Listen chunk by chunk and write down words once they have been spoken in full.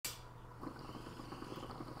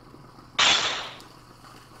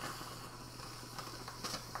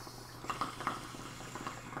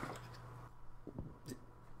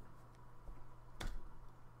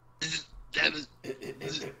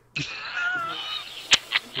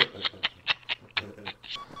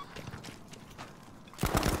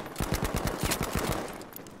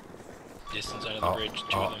bridge,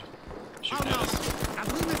 two of them. Shooting at us.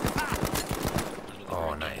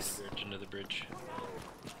 Oh, nice. Under the bridge.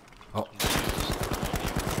 Oh.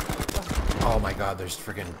 Oh my god, there's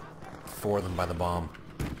freaking 4 of them by the bomb.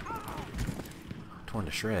 Torn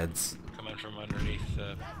to shreds. Coming from underneath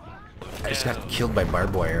the... I just got killed by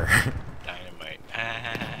barbed wire. Dynamite.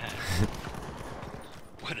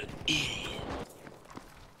 What an idiot.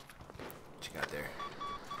 What you got there?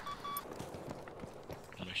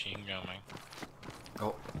 Machine gun, man.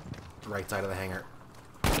 Oh, right side of the hangar.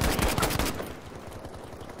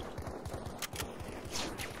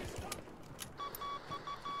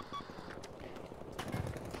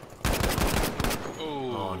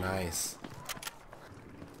 Oh, nice.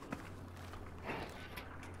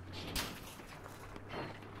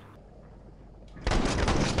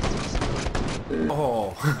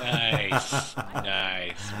 Oh. Nice.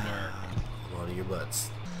 Nice work. One of your butts.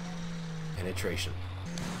 Penetration.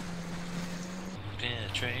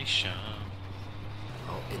 Penetration.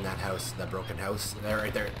 Oh, in that house, that broken house. There,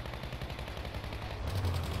 right there.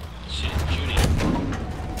 Shit, shooting.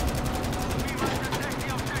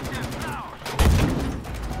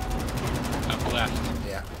 Up left.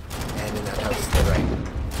 Yeah. And in that house to the right.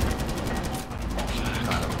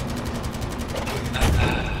 Got him.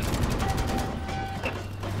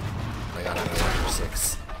 I got him for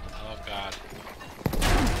 6. Oh god.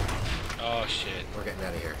 Oh shit. We're getting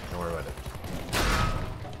out of here. Don't worry about it.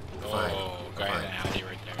 Oh, guy in the alley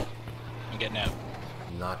right there. I'm getting out.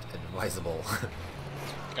 Not advisable.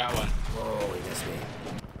 Got one. Whoa, he missed me.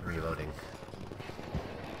 Reloading.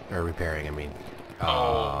 Or repairing, I mean.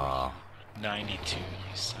 Oh. 92, you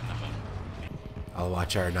son of a... I'll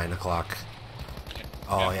watch our 9 o'clock.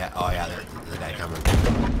 Oh yeah, there's the guy coming.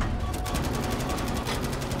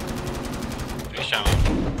 Good shot.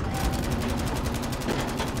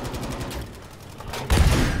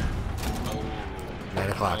 Oh. 9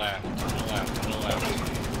 o'clock. To the left.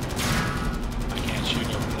 I can't shoot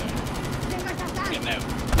over there. Getting out.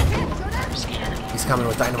 I'm scared. He's coming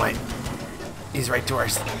with dynamite. He's right to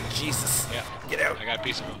us. Jesus. Yeah. Get out. I got a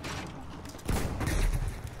piece of him.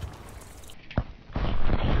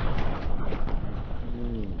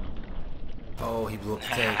 Oh, he blew up the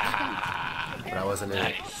tank. But I wasn't in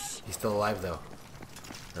it. Nice. He's still alive though.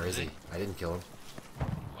 Or is he? I didn't kill him.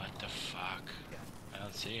 What the fuck? I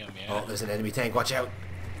don't see him yet. Oh, there's an enemy tank. Watch out.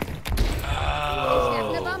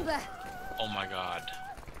 Oh. Whoa. Oh my god.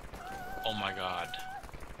 Oh my god.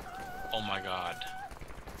 Oh my god.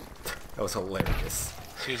 That was hilarious.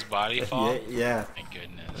 See his body fall? Yeah. Thank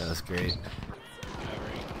goodness. That was great.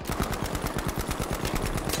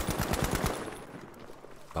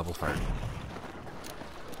 Bubble fart.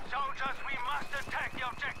 Soldiers, we must attack the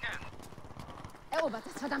objective. Erobert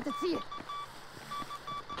das verdammte Ziel.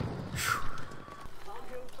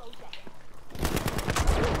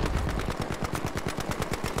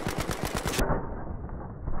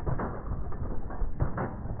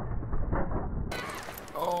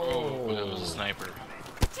 Oh, that was a sniper.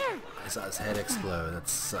 I saw his head explode. That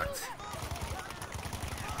sucked.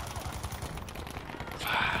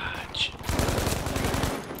 Fudge.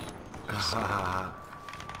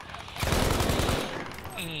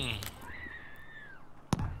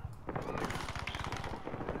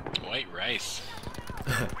 White rice.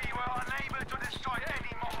 We were unable to destroy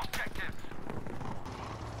any more objectives.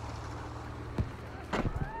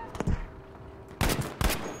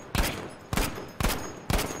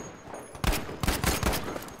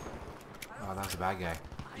 Oh, that was a bad guy.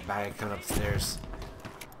 Bad guy coming upstairs.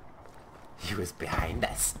 He was behind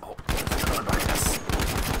us. Oh, coming behind us.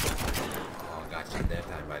 Oh, got you that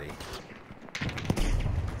time, buddy.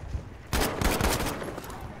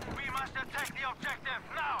 We must attack the objective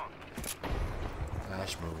now.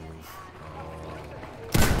 Flash move. Oh,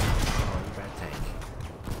 you bad tank.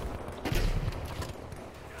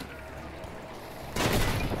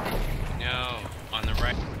 No, on the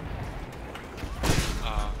right.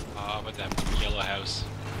 With that yellow house.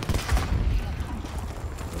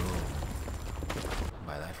 Ooh.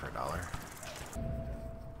 Buy that for $1.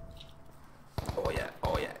 Oh yeah,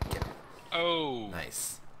 oh yeah. Get it. Oh.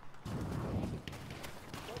 Nice.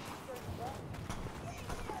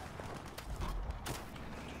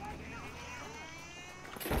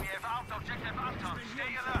 We have armed objective Anton.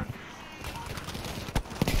 Stay alert.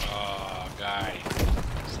 Oh, guy.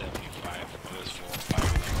 75. Oh, there's 4 or 5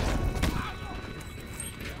 of them.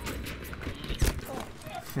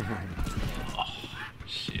 Oh,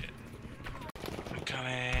 shit. I'm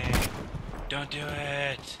coming. Don't do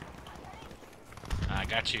it. I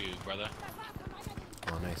got you, brother.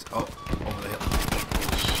 Oh, nice. Oh, over the hill.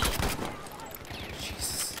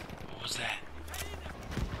 Jesus. What was that?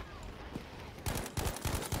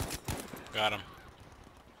 Got him.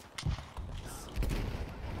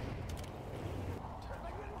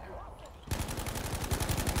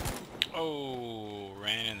 Oh,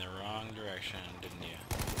 ran in the wrong direction, didn't you?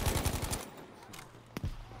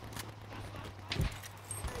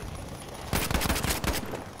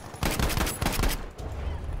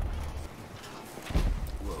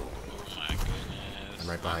 Whoa. Oh my goodness. I'm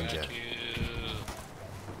right behind you.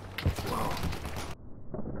 Whoa.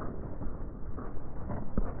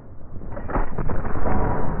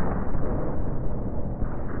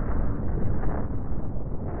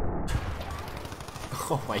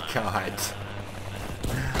 Oh my god.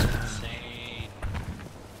 Insane.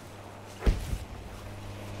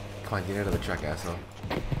 Come on, get out of the truck, asshole.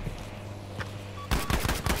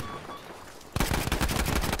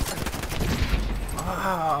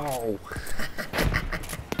 Ow!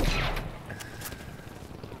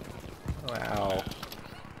 Wow.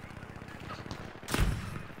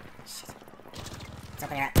 Let's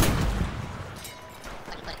open her up.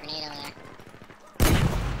 Put a grenade over there.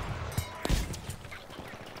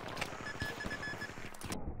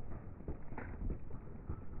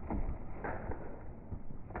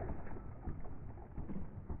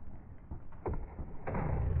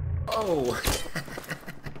 Oh!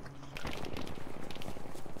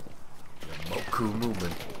 The Moku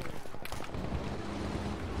movement.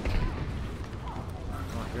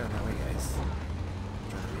 Come on, get on that way, guys. I'm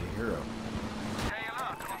trying to be a hero. Stay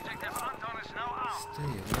alert.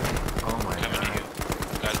 Oh my Coming to god. you.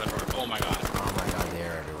 Guys everywhere. Oh my god. Oh my god, they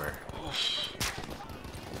are everywhere. Oof.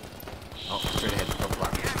 Oh, straight ahead. Oh,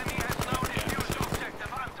 fuck. Yeah.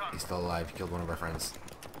 He's still alive. He killed one of our friends.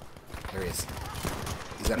 There he is.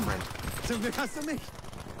 He's got a friend. Zum Glück hast du mich.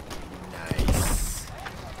 Nice.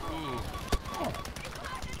 Ooh.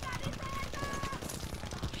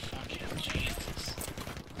 Fucking Jesus.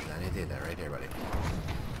 Then he did that right there, buddy.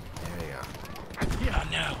 There you go. Hier, Oh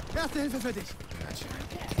no. Erste Hilfe für dich. Gotcha.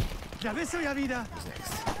 Da bist du ja wieder. Who's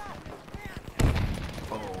next?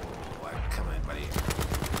 Oh, I'm coming, buddy.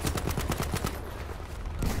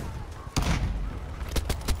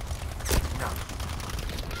 No.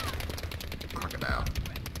 Crocodile.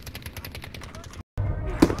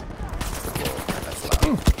 Whoa, that's loud.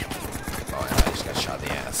 Oh, I just got shot in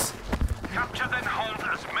the ass. Capture then hold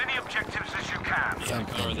as many objectives as you can.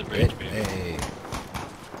 Yeah, over the bridge, baby. Hey.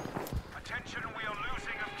 Attention, we are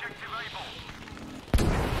losing objective Able.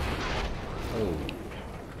 Oh.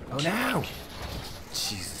 Oh, no!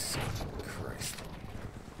 Jesus Christ.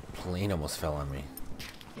 Plane almost fell on me.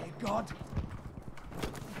 Thank God.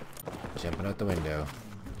 Jumping out the window.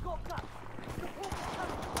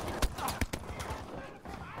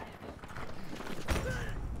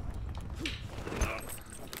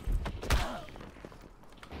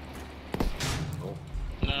 Oh.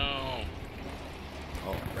 No.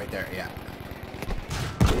 Oh, right there, yeah.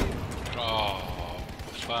 Oh,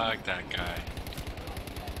 fuck that guy.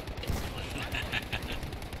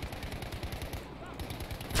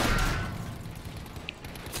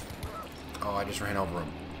 Oh, I just ran over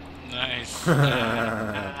him. Nice.